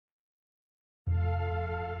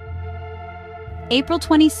April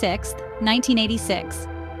 26, 1986,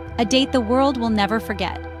 a date the world will never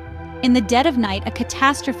forget. In the dead of night, a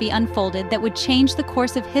catastrophe unfolded that would change the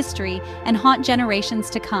course of history and haunt generations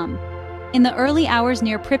to come. In the early hours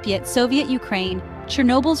near Pripyat, Soviet Ukraine,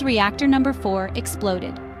 Chernobyl's reactor number 4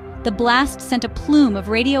 exploded. The blast sent a plume of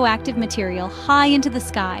radioactive material high into the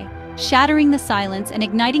sky, shattering the silence and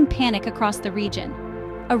igniting panic across the region.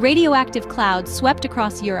 A radioactive cloud swept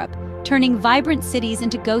across Europe, turning vibrant cities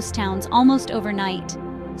into ghost towns almost overnight.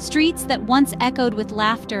 Streets that once echoed with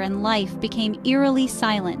laughter and life became eerily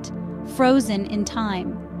silent, frozen in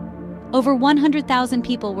time. Over 100,000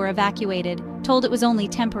 people were evacuated, told it was only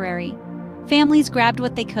temporary. Families grabbed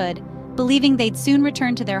what they could, believing they'd soon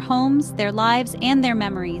return to their homes, their lives, and their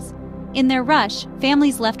memories. In their rush,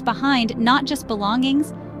 families left behind not just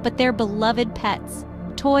belongings, but their beloved pets.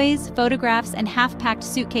 Toys, photographs, and half-packed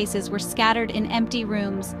suitcases were scattered in empty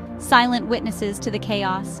rooms, silent witnesses to the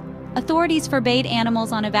chaos. Authorities forbade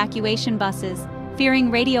animals on evacuation buses,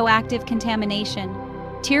 fearing radioactive contamination.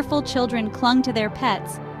 Tearful children clung to their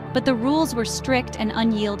pets, but the rules were strict and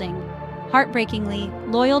unyielding. Heartbreakingly,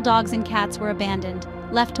 loyal dogs and cats were abandoned,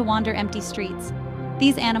 left to wander empty streets.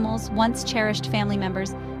 These animals, once cherished family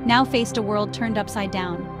members, now faced a world turned upside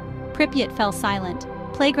down. Pripyat fell silent,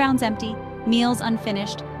 playgrounds empty, meals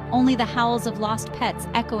unfinished, only the howls of lost pets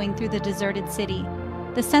echoing through the deserted city.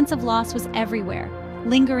 The sense of loss was everywhere,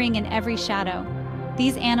 lingering in every shadow.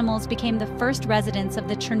 These animals became the first residents of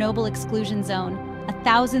the Chernobyl exclusion zone,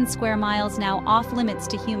 1,000 square miles now off limits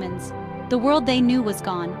to humans. The world they knew was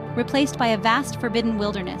gone, replaced by a vast forbidden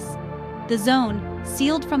wilderness. The zone,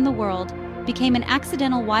 sealed from the world, became an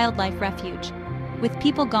accidental wildlife refuge. With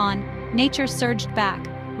people gone, nature surged back,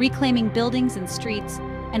 reclaiming buildings and streets,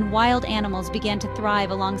 and wild animals began to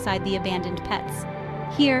thrive alongside the abandoned pets.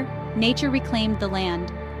 Here, nature reclaimed the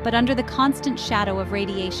land, but under the constant shadow of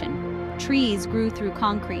radiation. Trees grew through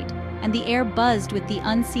concrete, and the air buzzed with the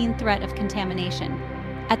unseen threat of contamination.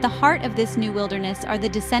 At the heart of this new wilderness are the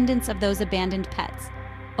descendants of those abandoned pets.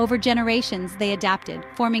 Over generations, they adapted,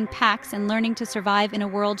 forming packs and learning to survive in a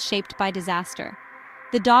world shaped by disaster.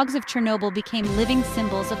 The dogs of Chernobyl became living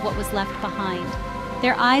symbols of what was left behind.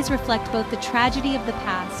 Their eyes reflect both the tragedy of the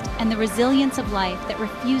past and the resilience of life that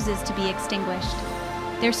refuses to be extinguished.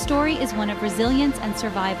 Their story is one of resilience and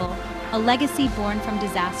survival, a legacy born from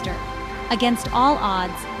disaster. Against all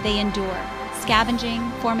odds, they endure, scavenging,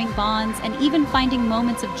 forming bonds, and even finding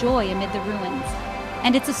moments of joy amid the ruins.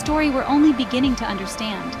 And it's a story we're only beginning to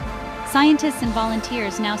understand. Scientists and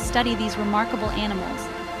volunteers now study these remarkable animals,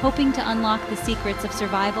 hoping to unlock the secrets of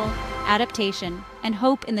survival, adaptation, and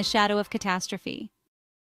hope in the shadow of catastrophe.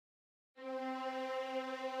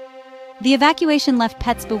 The evacuation left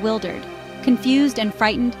pets bewildered. Confused and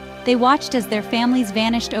frightened, they watched as their families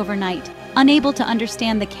vanished overnight, unable to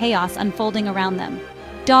understand the chaos unfolding around them.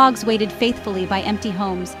 Dogs waited faithfully by empty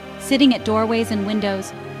homes, sitting at doorways and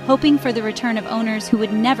windows, hoping for the return of owners who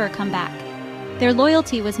would never come back. Their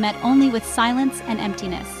loyalty was met only with silence and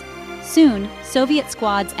emptiness. Soon, Soviet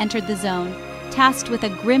squads entered the zone, tasked with a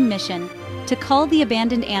grim mission to cull the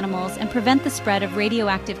abandoned animals and prevent the spread of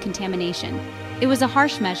radioactive contamination. It was a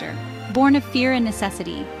harsh measure, born of fear and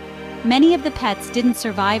necessity. Many of the pets didn't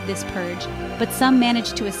survive this purge, but some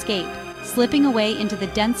managed to escape, slipping away into the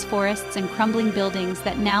dense forests and crumbling buildings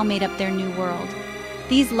that now made up their new world.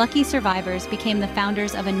 These lucky survivors became the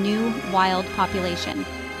founders of a new, wild population.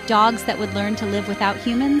 Dogs that would learn to live without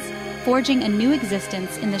humans, forging a new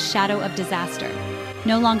existence in the shadow of disaster.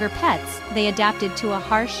 No longer pets, they adapted to a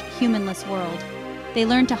harsh, humanless world. They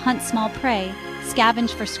learned to hunt small prey,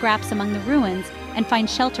 scavenge for scraps among the ruins, and find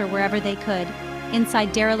shelter wherever they could,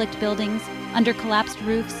 inside derelict buildings, under collapsed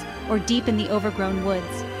roofs, or deep in the overgrown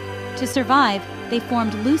woods. To survive, they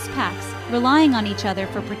formed loose packs, relying on each other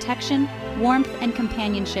for protection, warmth, and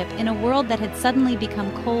companionship in a world that had suddenly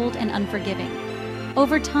become cold and unforgiving.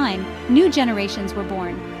 Over time, new generations were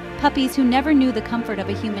born, puppies who never knew the comfort of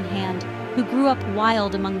a human hand, who grew up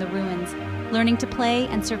wild among the ruins, learning to play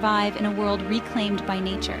and survive in a world reclaimed by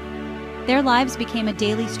nature. Their lives became a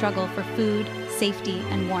daily struggle for food, safety,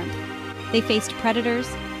 and warmth. They faced predators,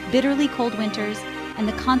 bitterly cold winters, and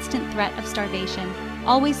the constant threat of starvation,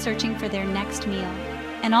 always searching for their next meal.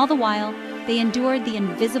 And all the while, they endured the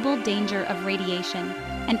invisible danger of radiation,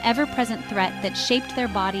 an ever-present threat that shaped their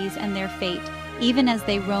bodies and their fate, even as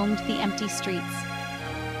they roamed the empty streets.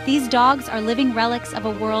 These dogs are living relics of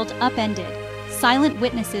a world upended, silent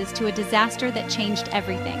witnesses to a disaster that changed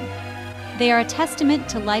everything. They are a testament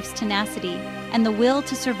to life's tenacity and the will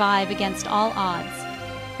to survive against all odds.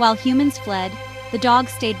 While humans fled, the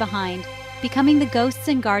dogs stayed behind, becoming the ghosts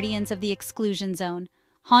and guardians of the exclusion zone,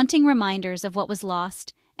 haunting reminders of what was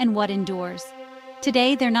lost and what endures.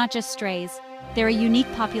 Today, they're not just strays, they're a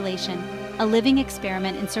unique population, a living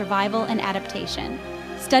experiment in survival and adaptation,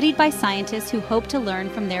 studied by scientists who hope to learn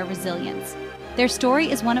from their resilience. Their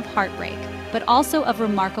story is one of heartbreak, but also of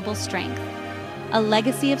remarkable strength. A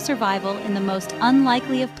legacy of survival in the most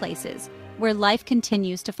unlikely of places, where life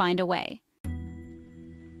continues to find a way.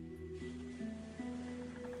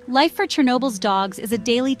 Life for Chernobyl's dogs is a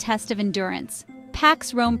daily test of endurance.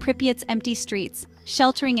 Packs roam Pripyat's empty streets,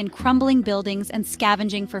 sheltering in crumbling buildings and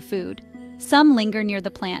scavenging for food. Some linger near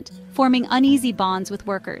the plant, forming uneasy bonds with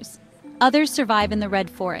workers. Others survive in the Red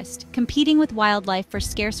Forest, competing with wildlife for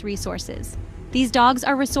scarce resources. These dogs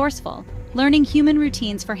are resourceful, learning human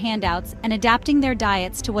routines for handouts and adapting their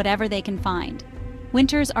diets to whatever they can find.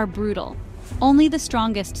 Winters are brutal. Only the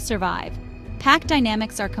strongest survive. Pack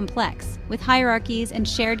dynamics are complex, with hierarchies and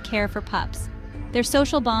shared care for pups. Their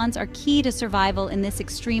social bonds are key to survival in this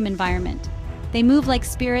extreme environment. They move like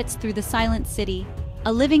spirits through the silent city,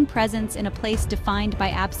 a living presence in a place defined by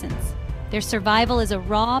absence. Their survival is a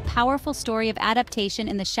raw, powerful story of adaptation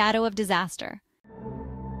in the shadow of disaster.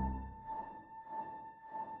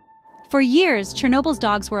 For years, Chernobyl's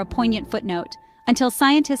dogs were a poignant footnote, until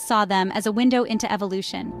scientists saw them as a window into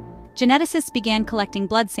evolution. Geneticists began collecting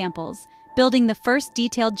blood samples, building the first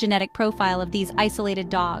detailed genetic profile of these isolated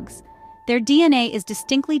dogs. Their DNA is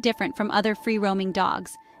distinctly different from other free-roaming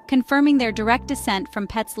dogs, confirming their direct descent from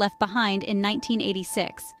pets left behind in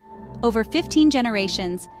 1986. Over 15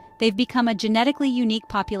 generations, they've become a genetically unique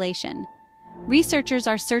population. Researchers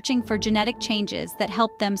are searching for genetic changes that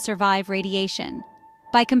help them survive radiation.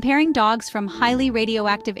 By comparing dogs from highly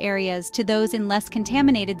radioactive areas to those in less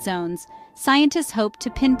contaminated zones, scientists hope to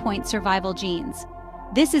pinpoint survival genes.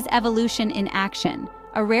 This is evolution in action,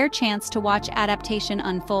 a rare chance to watch adaptation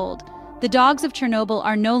unfold. The dogs of Chernobyl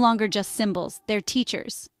are no longer just symbols, they're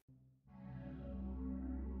teachers.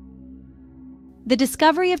 The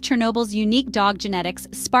discovery of Chernobyl's unique dog genetics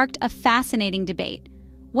sparked a fascinating debate.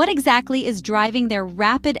 What exactly is driving their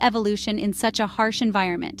rapid evolution in such a harsh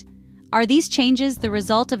environment? Are these changes the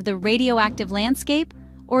result of the radioactive landscape,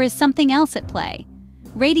 or is something else at play?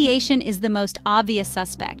 Radiation is the most obvious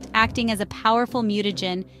suspect, acting as a powerful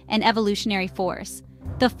mutagen and evolutionary force.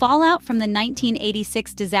 The fallout from the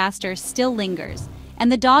 1986 disaster still lingers,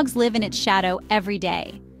 and the dogs live in its shadow every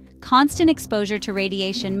day. Constant exposure to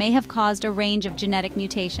radiation may have caused a range of genetic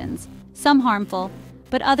mutations, some harmful,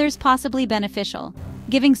 but others possibly beneficial,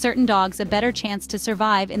 giving certain dogs a better chance to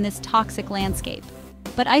survive in this toxic landscape.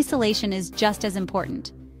 But isolation is just as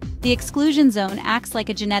important. The exclusion zone acts like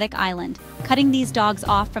a genetic island, cutting these dogs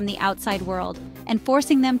off from the outside world and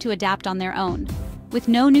forcing them to adapt on their own. With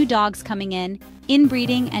no new dogs coming in,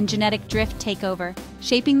 inbreeding and genetic drift take over,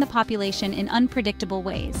 shaping the population in unpredictable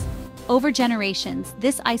ways. Over generations,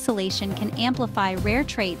 this isolation can amplify rare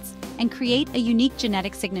traits and create a unique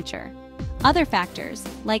genetic signature. Other factors,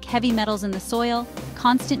 like heavy metals in the soil,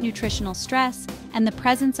 constant nutritional stress, and the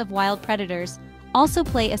presence of wild predators, also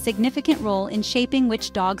play a significant role in shaping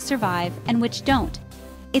which dogs survive and which don't.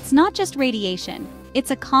 It's not just radiation,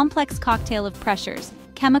 it's a complex cocktail of pressures,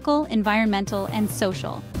 chemical, environmental, and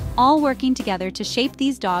social, all working together to shape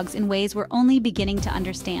these dogs in ways we're only beginning to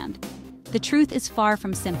understand. The truth is far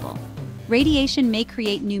from simple. Radiation may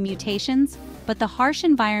create new mutations, but the harsh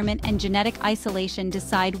environment and genetic isolation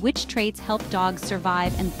decide which traits help dogs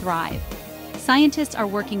survive and thrive. Scientists are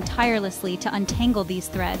working tirelessly to untangle these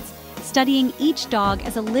threads, studying each dog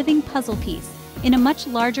as a living puzzle piece in a much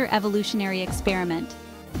larger evolutionary experiment.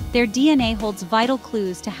 Their DNA holds vital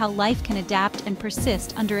clues to how life can adapt and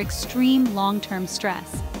persist under extreme long-term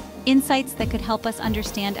stress, insights that could help us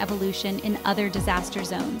understand evolution in other disaster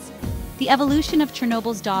zones. The evolution of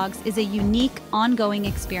Chernobyl's dogs is a unique, ongoing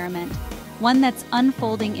experiment, one that's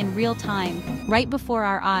unfolding in real time, right before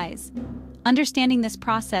our eyes. Understanding this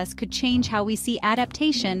process could change how we see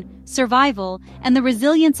adaptation, survival, and the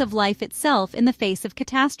resilience of life itself in the face of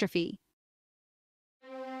catastrophe.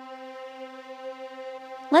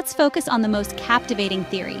 Let's focus on the most captivating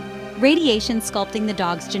theory: radiation sculpting the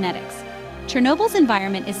dog's genetics. Chernobyl's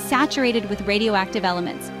environment is saturated with radioactive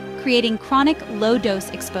elements, creating chronic low-dose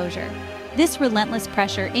exposure. This relentless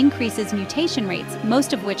pressure increases mutation rates,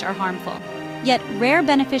 most of which are harmful. Yet rare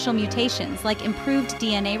beneficial mutations like improved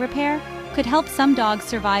DNA repair could help some dogs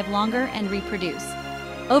survive longer and reproduce.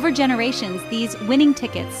 Over generations, these winning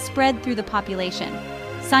tickets spread through the population.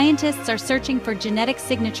 Scientists are searching for genetic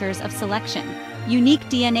signatures of selection, unique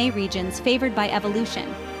DNA regions favored by evolution.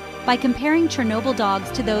 By comparing Chernobyl dogs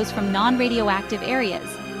to those from non-radioactive areas,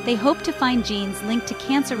 they hope to find genes linked to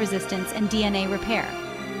cancer resistance and DNA repair.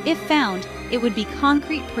 If found, it would be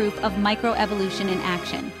concrete proof of microevolution in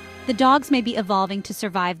action. The dogs may be evolving to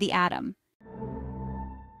survive the atom.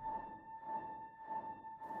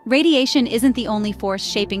 Radiation isn't the only force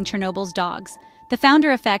shaping Chernobyl's dogs. The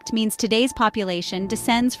founder effect means today's population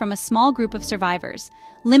descends from a small group of survivors,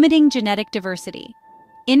 limiting genetic diversity.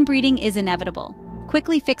 Inbreeding is inevitable,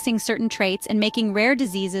 quickly fixing certain traits and making rare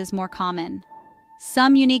diseases more common.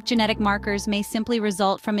 Some unique genetic markers may simply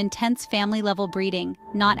result from intense family-level breeding,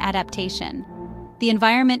 not adaptation. The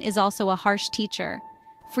environment is also a harsh teacher.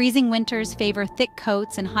 Freezing winters favor thick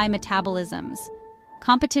coats and high metabolisms.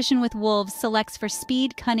 Competition with wolves selects for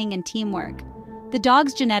speed, cunning, and teamwork. The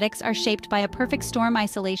dog's genetics are shaped by a perfect storm: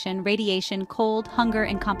 isolation, radiation, cold, hunger,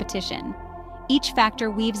 and competition. Each factor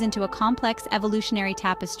weaves into a complex evolutionary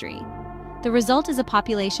tapestry. The result is a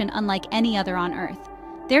population unlike any other on Earth.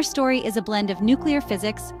 Their story is a blend of nuclear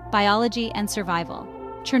physics, biology, and survival.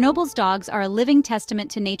 Chernobyl's dogs are a living testament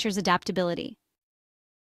to nature's adaptability.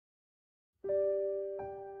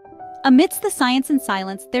 Amidst the science and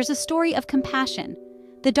silence, there's a story of compassion.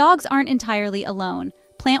 The dogs aren't entirely alone.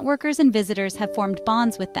 Plant workers and visitors have formed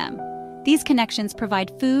bonds with them. These connections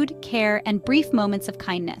provide food, care, and brief moments of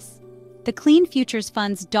kindness. The Clean Futures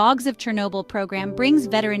Fund's Dogs of Chernobyl program brings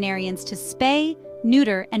veterinarians to spay,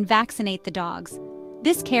 neuter, and vaccinate the dogs.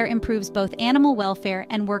 This care improves both animal welfare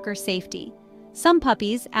and worker safety. Some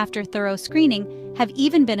puppies, after thorough screening, have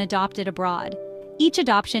even been adopted abroad. Each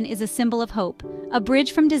adoption is a symbol of hope, a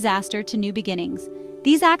bridge from disaster to new beginnings.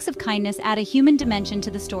 These acts of kindness add a human dimension to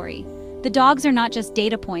the story. The dogs are not just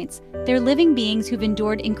data points, they're living beings who've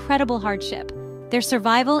endured incredible hardship. Their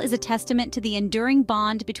survival is a testament to the enduring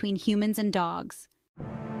bond between humans and dogs.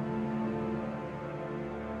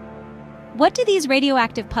 What do these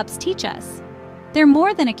radioactive pups teach us? They're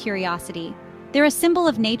more than a curiosity. They're a symbol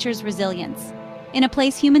of nature's resilience. In a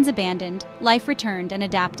place humans abandoned, life returned and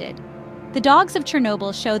adapted. The dogs of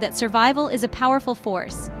Chernobyl show that survival is a powerful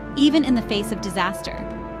force, even in the face of disaster.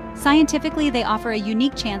 Scientifically, they offer a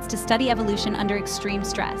unique chance to study evolution under extreme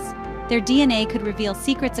stress. Their DNA could reveal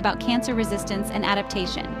secrets about cancer resistance and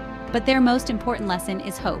adaptation, but their most important lesson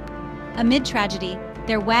is hope. Amid tragedy,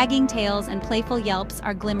 their wagging tails and playful yelps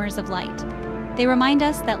are glimmers of light. They remind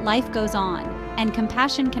us that life goes on, and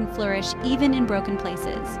compassion can flourish even in broken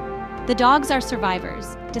places. The dogs are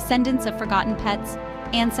survivors, descendants of forgotten pets,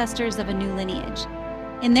 ancestors of a new lineage.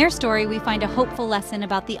 In their story, we find a hopeful lesson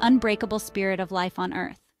about the unbreakable spirit of life on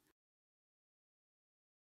Earth.